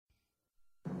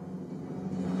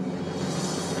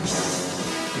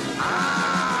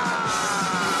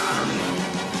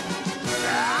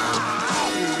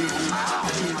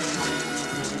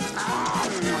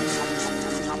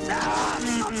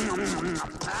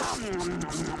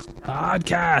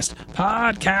Podcast,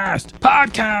 podcast,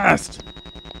 podcast.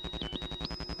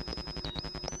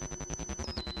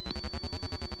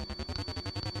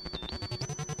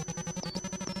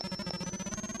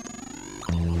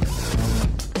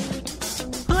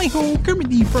 Hi-ho, Kermit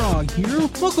the Frog here.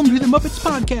 Welcome to the Muppets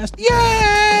Podcast.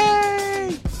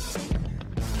 Yay!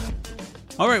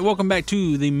 All right, welcome back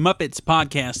to the Muppets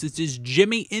Podcast. This is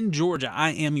Jimmy in Georgia. I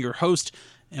am your host,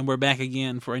 and we're back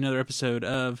again for another episode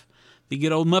of the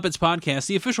good old Muppets Podcast,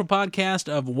 the official podcast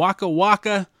of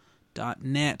WakaWaka.net.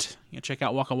 You can check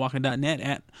out WakaWaka.net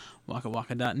at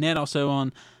WakaWaka.net. Also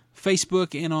on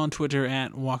Facebook and on Twitter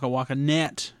at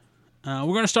WakaWaka.net. We're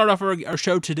going to start off our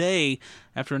show today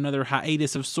after another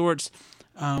hiatus of sorts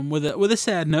with a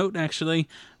sad note. Actually,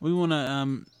 we want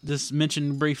to just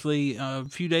mention briefly a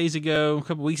few days ago, a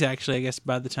couple weeks actually, I guess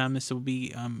by the time this will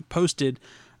be posted,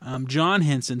 John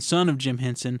Henson, son of Jim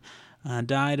Henson,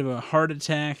 died of a heart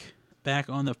attack back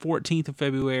on the 14th of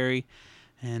February,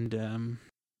 and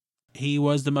he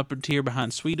was the Muppeteer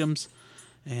behind Sweetums,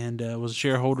 and was a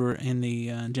shareholder in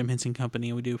the Jim Henson Company.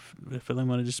 And we do really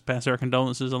want to just pass our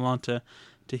condolences along to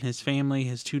his family,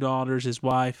 his two daughters, his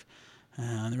wife,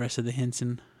 and the rest of the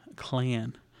Henson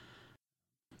clan.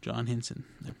 John Henson.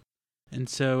 And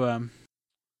so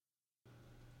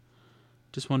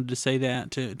just wanted to say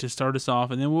that to start us off,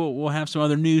 and then we'll have some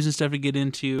other news and stuff to get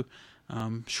into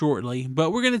shortly.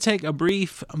 But we're going to take a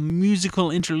brief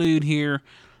musical interlude here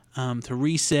to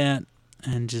reset,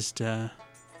 and just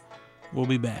we'll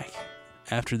be back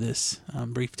after this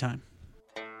brief time.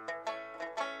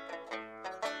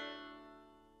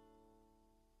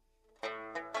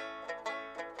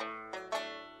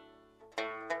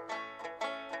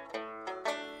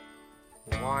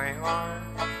 Why are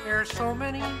there so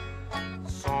many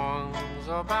songs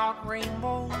about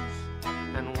rainbows?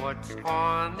 And what's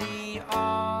on the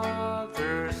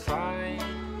other side?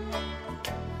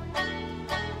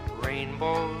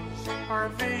 Rainbows are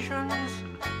visions,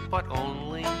 but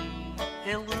only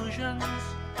illusions,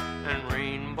 and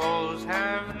rainbows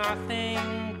have nothing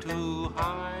to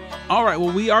hide. All right,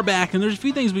 well, we are back, and there's a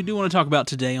few things we do want to talk about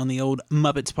today on the old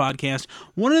Muppets Podcast.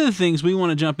 One of the things we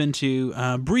want to jump into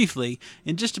briefly,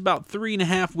 in just about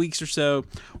 3.5 weeks or so,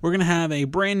 we're going to have a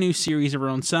brand new series over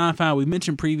on Sci-Fi we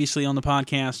mentioned previously on the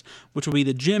podcast, which will be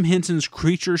the Jim Henson's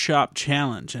Creature Shop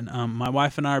Challenge. And my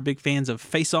wife and I are big fans of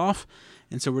Face Off,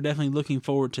 and so we're definitely looking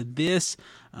forward to this.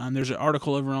 There's an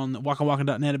article over on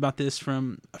WakaWaka.net about this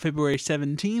from February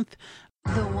 17th.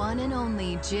 The one and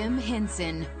only Jim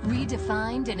Henson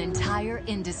redefined an entire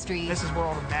industry. This is where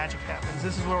all the magic happens.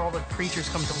 This is where all the creatures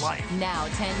come to life. Now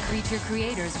 10 creature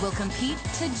creators will compete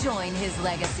to join his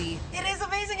legacy. It is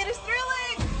amazing. It is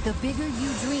thrilling. The bigger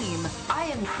you dream, I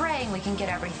am praying we can get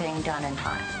everything done in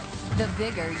time. the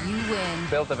bigger you win.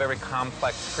 Built a very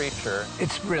complex creature.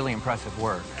 It's really impressive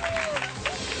work.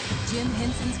 Jim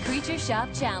Henson's Creature Shop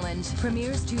Challenge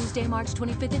premieres Tuesday, March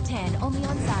 25th at 10, only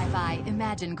on Sci-Fi.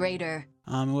 Imagine greater.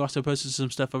 We also posted some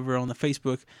stuff over on the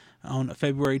Facebook on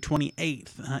February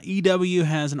 28th. EW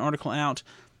has an article out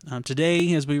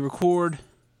today as we record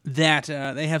that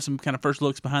they have some kind of first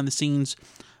looks behind the scenes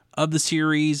of the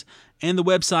series, and the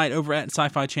website over at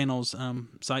Sci-Fi Channel's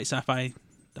site,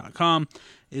 sci-fi.com,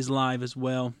 is live as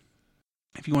well.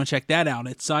 If you want to check that out,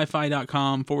 it's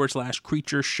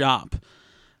sci-fi.com/creature shop.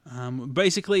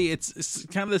 Basically, it's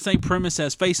kind of the same premise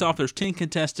as Face Off. There's 10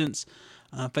 contestants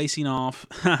facing off.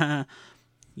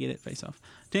 Get it? Face Off.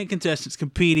 10 contestants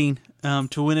competing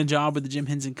to win a job with the Jim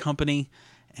Henson Company,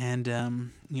 and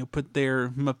put their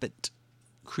Muppet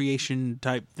creation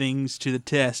type things to the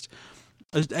test.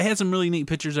 I had some really neat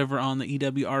pictures over on the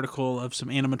EW article of some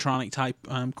animatronic type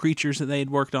creatures that they had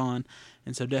worked on,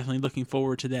 and so definitely looking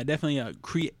forward to that. Definitely a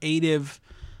creative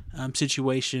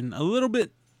situation. A little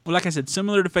bit, well, like I said,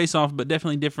 similar to Face Off, but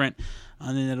definitely different.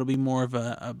 And then it'll be more of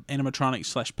a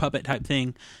animatronic / puppet type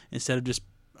thing instead of just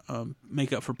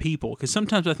makeup for people. Because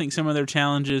sometimes I think some of their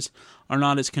challenges are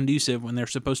not as conducive when they're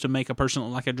supposed to make a person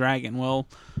look like a dragon. Well,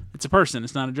 it's a person,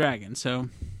 it's not a dragon. So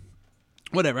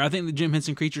whatever. I think the Jim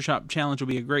Henson Creature Shop Challenge will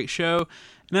be a great show.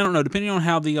 And I don't know, depending on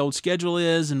how the old schedule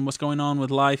is and what's going on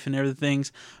with life and everything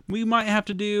things, we might have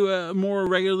to do a more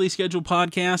regularly scheduled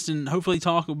podcast and hopefully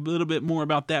talk a little bit more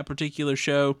about that particular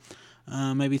show.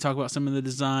 Maybe talk about some of the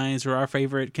designs or our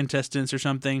favorite contestants or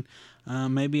something.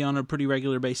 Maybe on a pretty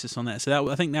regular basis on that. So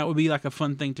I think that would be like a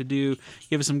fun thing to do.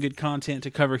 Give us some good content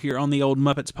to cover here on the old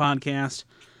Muppets podcast.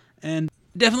 And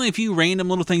definitely a few random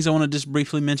little things I want to just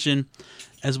briefly mention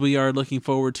as we are looking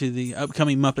forward to the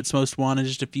upcoming Muppets Most Wanted,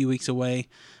 just a few weeks away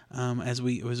as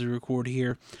we record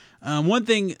here. One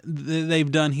thing that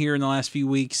they've done here in the last few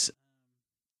weeks,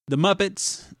 the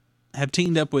Muppets have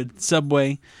teamed up with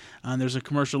Subway. There's a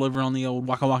commercial over on the old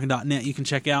wakawaka.net you can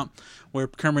check out where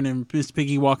Kermit and Miss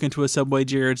Piggy walk into a Subway.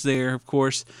 Jared's there, of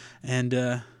course. And,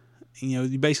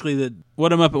 basically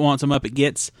what a Muppet wants, a Muppet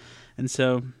gets. And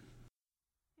so...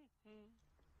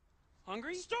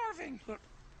 Hungry? Starving.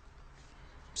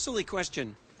 Silly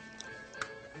question.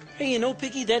 Hey, you know,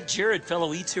 Piggy, that Jared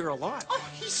fellow eats here a lot. Oh,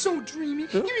 he's so dreamy.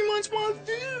 He reminds me of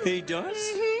food. He does?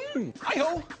 Mm-hmm.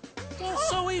 Hi-ho.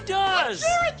 So he does.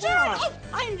 Jared! Oh,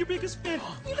 I am your biggest fan.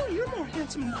 You know, you're more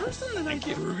handsome in person than I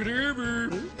think. Coming through!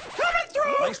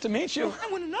 Nice to meet you.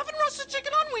 I want an oven roasted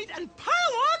chicken on wheat and pile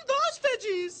on those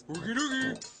veggies.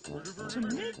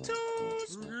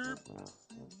 Tomatoes.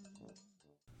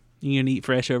 You can eat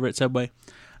fresh over at Subway.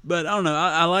 But I don't know.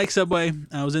 I like Subway.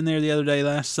 I was in there the other day,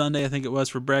 last Sunday, I think it was,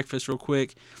 for breakfast real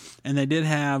quick. And they did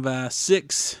have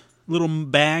 6 little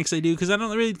bags they do, because I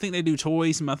don't really think they do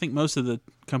toys. I think most of the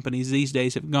companies these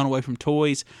days have gone away from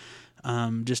toys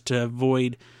just to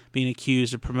avoid being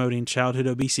accused of promoting childhood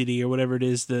obesity or whatever it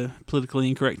is the politically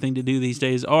incorrect thing to do these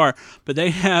days are. But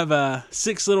they have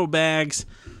 6 little bags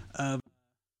of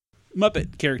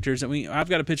Muppet characters. I've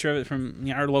got a picture of it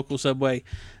from our local Subway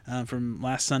from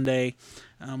last Sunday.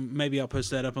 Maybe I'll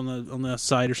post that up on the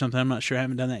site or something. I'm not sure. I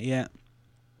haven't done that yet.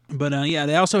 But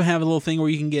they also have a little thing where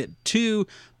you can get 2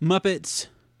 Muppets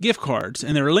gift cards,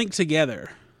 and they're linked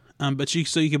together. But you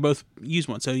can both use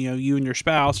one. So you and your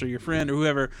spouse or your friend or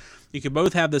whoever, you could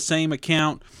both have the same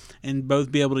account and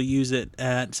both be able to use it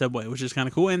at Subway, which is kind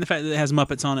of cool. And the fact that it has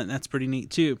Muppets on it, that's pretty neat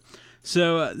too.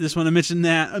 So just want to mention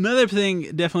that. Another thing,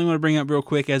 definitely want to bring up real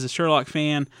quick as a Sherlock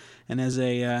fan and as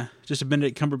just a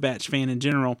Benedict Cumberbatch fan in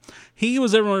general. He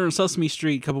was over on Sesame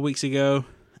Street a couple weeks ago,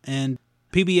 and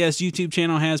PBS YouTube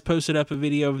channel has posted up a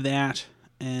video of that.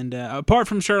 And apart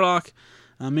from Sherlock,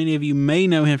 many of you may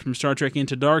know him from Star Trek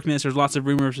Into Darkness. There's lots of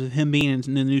rumors of him being in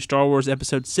the new Star Wars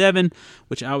Episode 7,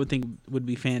 which I would think would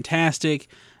be fantastic.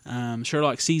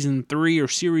 Sherlock Season 3, or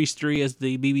Series 3 as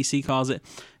the BBC calls it,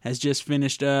 has just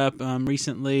finished up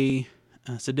recently.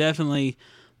 So definitely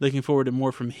looking forward to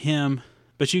more from him.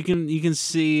 But you can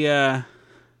see...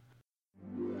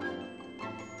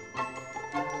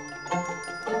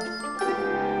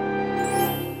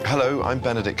 Hello, I'm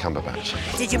Benedict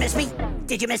Cumberbatch. Did you miss me?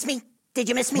 Did you miss me? Did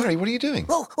you miss me? Murray, what are you doing?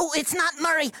 Oh, it's not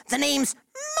Murray. The name's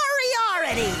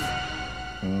Moriarty.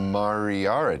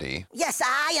 Moriarty? Yes,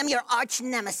 I am your arch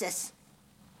nemesis.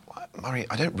 What? Murray,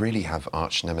 I don't really have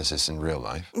arch nemesis in real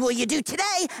life. Well, you do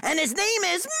today, and his name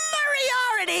is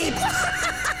Moriarty.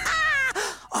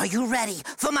 Are you ready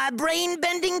for my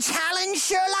brain-bending challenge,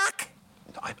 Sherlock?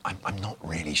 I'm not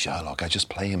really Sherlock. I just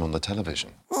play him on the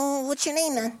television. Oh, what's your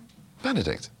name, then?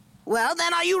 Benedict. Well,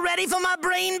 then, are you ready for my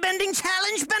brain-bending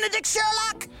challenge, Benedict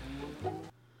Sherlock?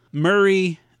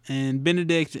 Murray and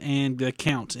Benedict and the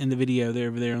Count in the video there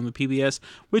over there on the PBS,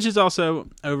 which is also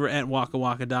over at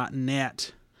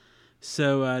wakawaka.net.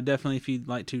 So definitely, if you'd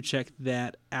like to check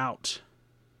that out.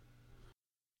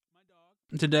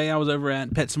 Today I was over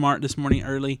at PetSmart this morning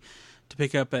early to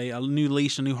pick up a new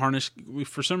leash, a new harness.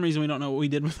 For some reason, we don't know what we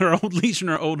did with our old leash and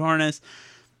our old harness.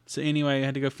 So anyway, I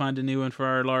had to go find a new one for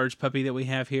our large puppy that we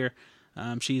have here.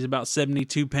 She's about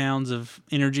 72 pounds of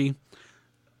energy.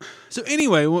 So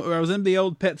anyway, I was in the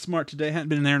old PetSmart today. Hadn't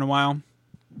been in there in a while.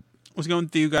 Was going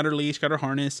through, got her leash, got her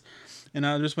harness, and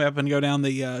I just happened to go down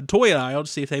the toy aisle to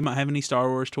see if they might have any Star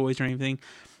Wars toys or anything.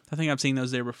 I think I've seen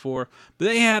those there before. But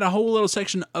they had a whole little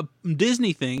section of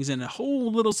Disney things and a whole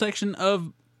little section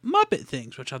of Muppet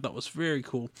things, which I thought was very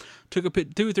cool. Took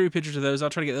 2 or 3 pictures of those. I'll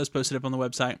try to get those posted up on the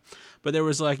website. But there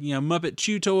was Muppet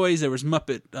chew toys. There was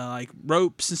Muppet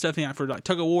ropes and stuff for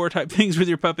tug of war type things with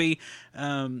your puppy.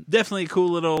 Definitely a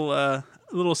cool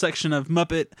little section of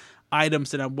Muppet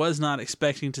items that I was not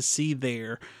expecting to see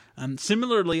there.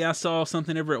 Similarly, I saw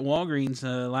something over at Walgreens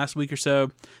last week or so.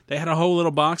 They had a whole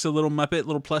little box of little Muppet,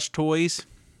 little plush toys.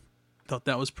 Thought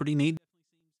that was pretty neat.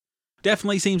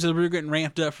 Definitely seems as we're getting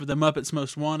ramped up for the Muppets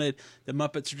Most Wanted. The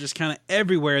Muppets are just kind of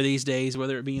everywhere these days,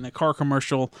 whether it be in a car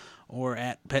commercial or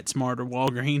at PetSmart or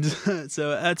Walgreens. So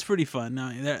that's pretty fun.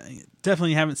 Now,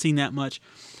 definitely haven't seen that much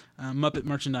Muppet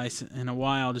merchandise in a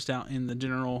while, just out in the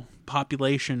general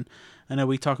population. I know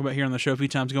we talk about here on the show a few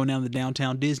times going down to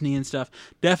downtown Disney and stuff.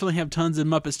 Definitely have tons of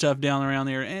Muppet stuff down around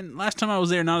there. And last time I was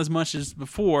there, not as much as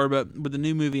before, but with the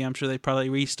new movie, I'm sure they probably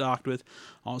restocked with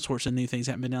all sorts of new things.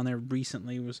 Haven't been down there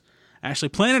recently. Was actually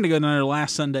planning to go down there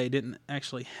last Sunday. Didn't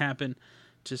actually happen.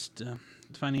 Just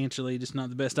financially, just not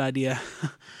the best idea.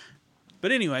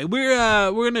 But anyway,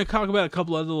 we're going to talk about a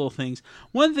couple other little things.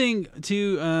 One thing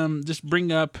to just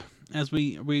bring up, as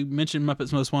we mentioned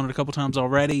Muppets Most Wanted a couple times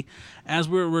already, as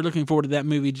we're looking forward to that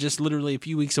movie, just literally a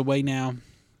few weeks away now.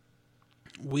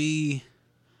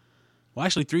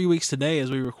 actually 3 weeks today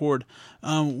as we record,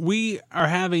 we are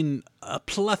having a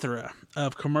plethora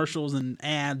of commercials and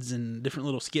ads and different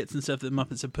little skits and stuff that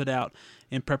Muppets have put out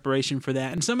in preparation for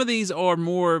that. And some of these are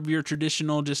more of your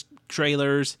traditional just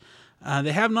trailers.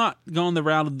 They have not gone the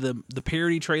route of the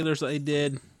parody trailers that they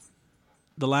did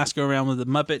the last go around with the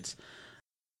Muppets.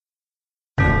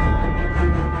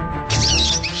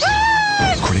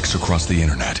 Critics across the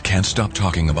internet can't stop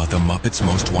talking about the Muppets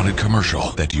Most Wanted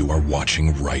commercial that you are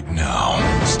watching right now.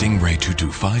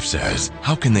 Stingray225 says,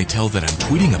 how can they tell that I'm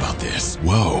tweeting about this?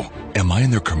 Whoa, am I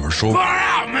in their commercial? Far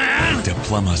out, man!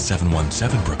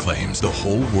 Diploma717 proclaims, the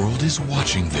whole world is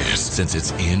watching this since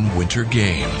it's in Winter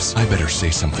Games. I better say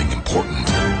something important.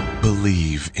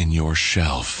 Believe in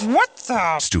yourself. What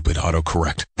the? Stupid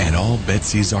autocorrect. And all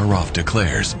Betsy's are off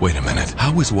declares, wait a minute,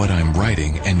 how is what I'm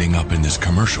writing ending up in this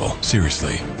commercial?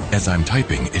 Seriously, as I'm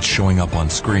typing, it's showing up on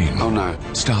screen. Oh no.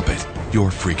 Stop it. You're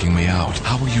freaking me out.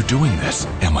 How are you doing this?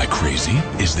 Am I crazy?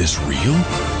 Is this real?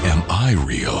 Am I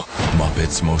real?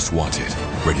 Muppets Most Wanted.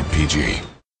 Rated PG.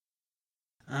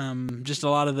 Just a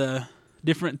lot of the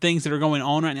different things that are going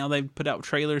on right now. They've put out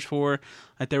trailers for,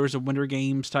 like there was a Winter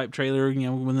Games type trailer,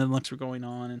 when the Olympics were going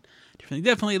on, and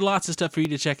definitely lots of stuff for you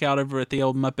to check out over at the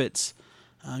old Muppets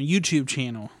YouTube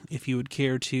channel if you would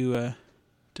care to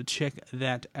check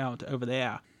that out over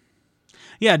there.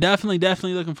 Yeah, definitely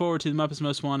looking forward to the Muppets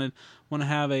Most Wanted. Want to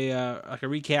have a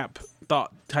recap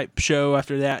thought type show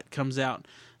after that comes out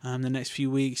the next few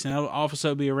weeks, and it'll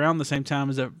also be around the same time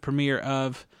as the premiere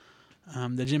of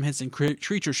the Jim Henson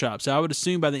Creature Shop. So I would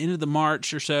assume by the end of the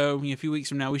March or so, a few weeks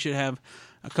from now, we should have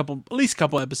at least a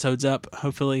couple episodes up,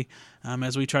 hopefully,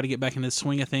 as we try to get back into the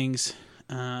swing of things.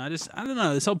 I don't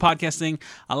know, this whole podcast thing,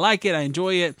 I like it, I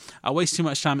enjoy it, I waste too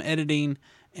much time editing,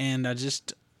 and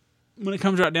when it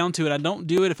comes right down to it, I don't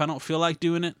do it if I don't feel like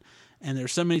doing it, and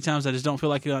there's so many times I just don't feel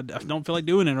like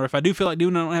doing it, or if I do feel like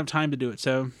doing it, I don't have time to do it.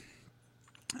 So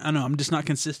I don't know, I'm just not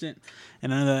consistent,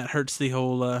 and I know that hurts the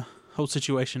whole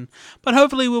situation, but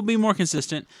hopefully we'll be more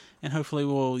consistent, and hopefully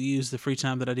we'll use the free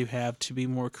time that I do have to be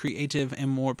more creative and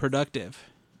more productive.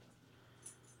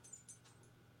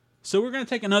 So we're going to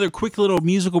take another quick little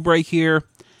musical break here,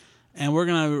 and we're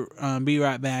going to be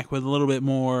right back with a little bit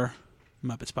more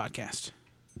Muppets Podcast.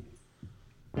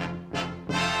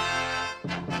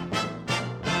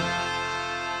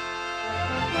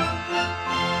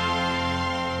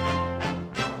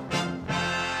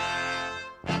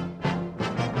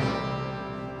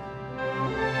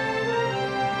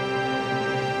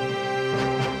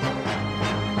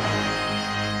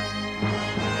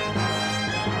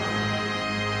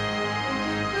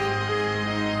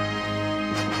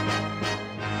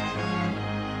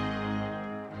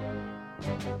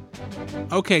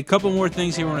 Okay, a couple more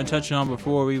things here I want to touch on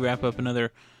before we wrap up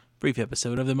another brief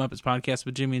episode of the Muppets Podcast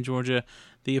with Jimmy and Georgia,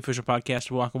 the official podcast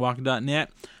of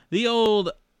WakaWaka.net. The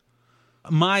old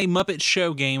My Muppet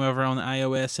Show game over on the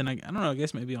iOS, and I don't know, I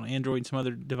guess maybe on Android and some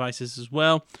other devices as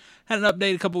well. Had an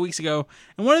update a couple weeks ago,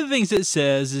 and one of the things it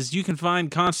says is you can find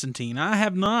Constantine. I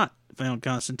have not found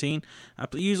Constantine. I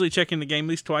usually check in the game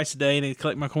at least twice a day to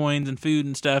collect my coins and food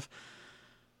and stuff.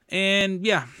 And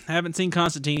yeah, I haven't seen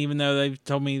Constantine, even though they've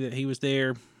told me that he was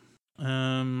there,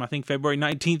 I think February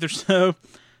 19th or so.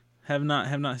 Have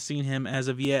not seen him as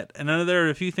of yet. And I know there are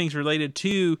a few things related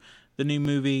to the new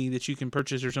movie that you can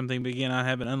purchase or something, but again, I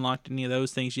haven't unlocked any of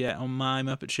those things yet on my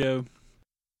Muppet Show.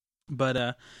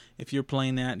 But if you're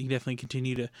playing that, you definitely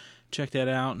continue to check that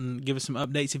out and give us some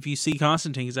updates if you see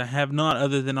Constantine, because I have not,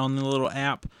 other than on the little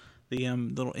app. The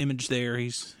little image there,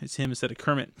 it's him instead of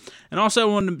Kermit. And also I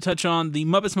wanted to touch on the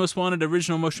Muppets Most Wanted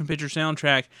original motion picture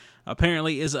soundtrack.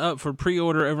 Apparently is up for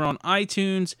pre-order over on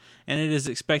iTunes, and it is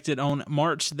expected on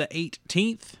March the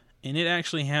 18th. And it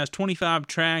actually has 25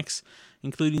 tracks,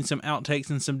 including some outtakes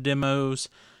and some demos.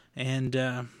 And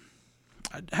I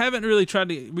haven't really tried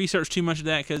to research too much of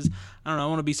that because, I don't know, I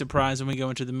want to be surprised when we go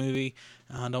into the movie.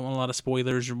 I don't want a lot of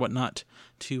spoilers or whatnot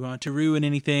to ruin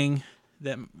anything.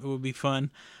 That would be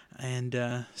fun.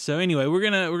 And so anyway, we're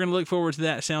gonna look forward to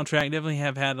that soundtrack. Definitely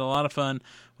have had a lot of fun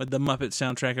with the Muppets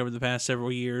soundtrack over the past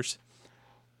several years.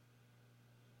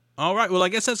 All right, well, I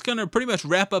guess that's gonna pretty much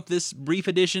wrap up this brief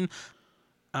edition.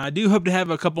 I do hope to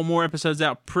have a couple more episodes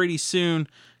out pretty soon,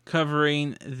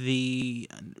 covering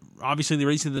obviously the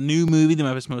release of the new movie, The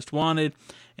Muppets Most Wanted,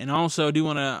 and also do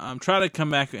want to try to come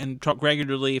back and talk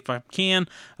regularly, if I can,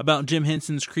 about Jim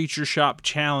Henson's Creature Shop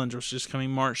Challenge, which is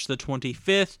coming March the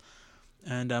 25th.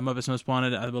 And Muppets Most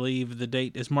Wanted, I believe the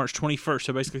date is March 21st,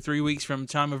 so basically 3 weeks from the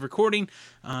time of recording,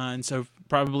 and so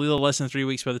probably a little less than 3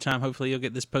 weeks by the time. Hopefully you'll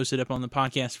get this posted up on the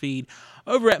podcast feed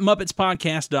over at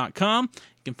MuppetsPodcast.com. You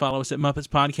can follow us at Muppets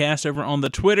Podcast over on the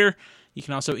Twitter. You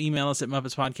can also email us at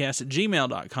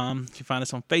MuppetsPodcast@gmail.com. You can find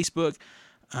us on Facebook.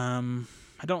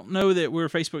 I don't know that we're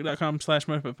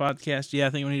Facebook.com/Muppet Podcast. Yeah, I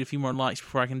think we need a few more likes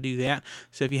before I can do that.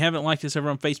 So if you haven't liked us over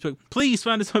on Facebook, please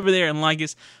find us over there and like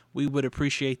us. We would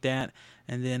appreciate that.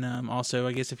 And then also,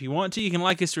 I guess if you want to, you can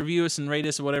like us, review us, and rate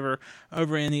us or whatever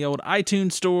over in the old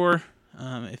iTunes store,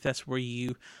 if that's where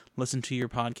you listen to your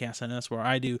podcast. I know that's where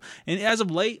I do. And as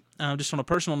of late, just on a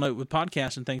personal note with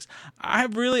podcasts and things, I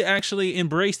have really actually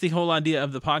embraced the whole idea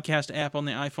of the podcast app on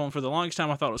the iPhone. For the longest time,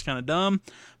 I thought it was kind of dumb,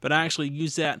 but I actually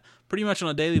use that pretty much on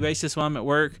a daily basis while I'm at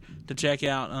work to check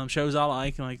out shows I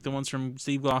like the ones from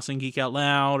Steve Glosson, Geek Out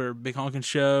Loud, or Big Honkin'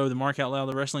 Show, the Mark Out Loud,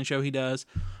 the wrestling show he does,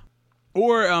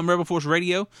 or Rebel Force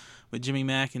Radio with Jimmy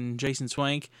Mack and Jason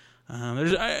Swank.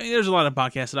 There's a lot of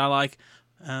podcasts that I like.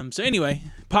 So anyway,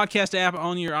 podcast app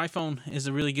on your iPhone is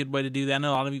a really good way to do that. I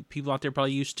know a lot of people out there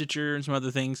probably use Stitcher and some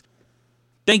other things.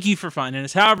 Thank you for finding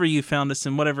us. However you found us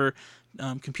in whatever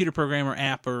computer program or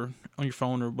app or on your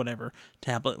phone or whatever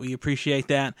tablet, we appreciate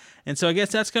that. And so I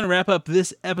guess that's going to wrap up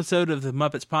this episode of the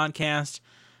Muppets Podcast.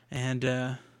 And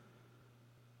I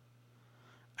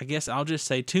guess I'll just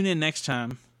say tune in next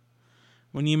time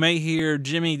when you may hear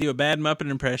Jimmy do a bad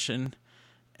Muppet impression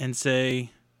and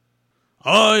say,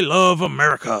 "I love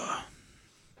America."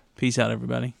 Peace out,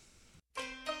 everybody.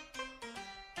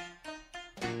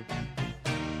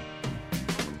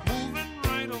 Moving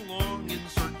right along in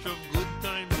search of good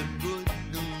times and good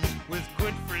news. With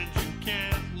good friends you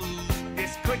can't lose.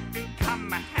 This could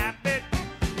become a habit.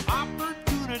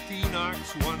 Opportunity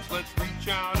knocks once. Let's reach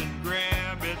out and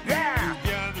grab it. Yeah!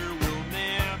 Together we'll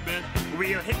nab it.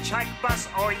 We'll hitchhike, bus,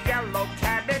 or yellow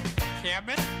cabin.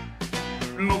 Cabin?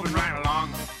 Moving right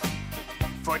along.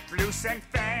 Footloose and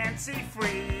fancy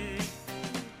free.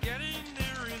 Getting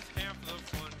there is half the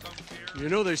fun. Come here. You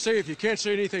know, they say if you can't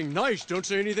say anything nice, don't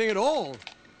say anything at all.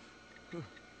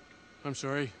 I'm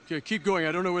sorry. Keep going.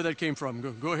 I don't know where that came from.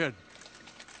 Go ahead.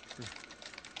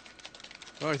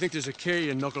 Oh, I think there's a K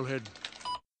in Knucklehead.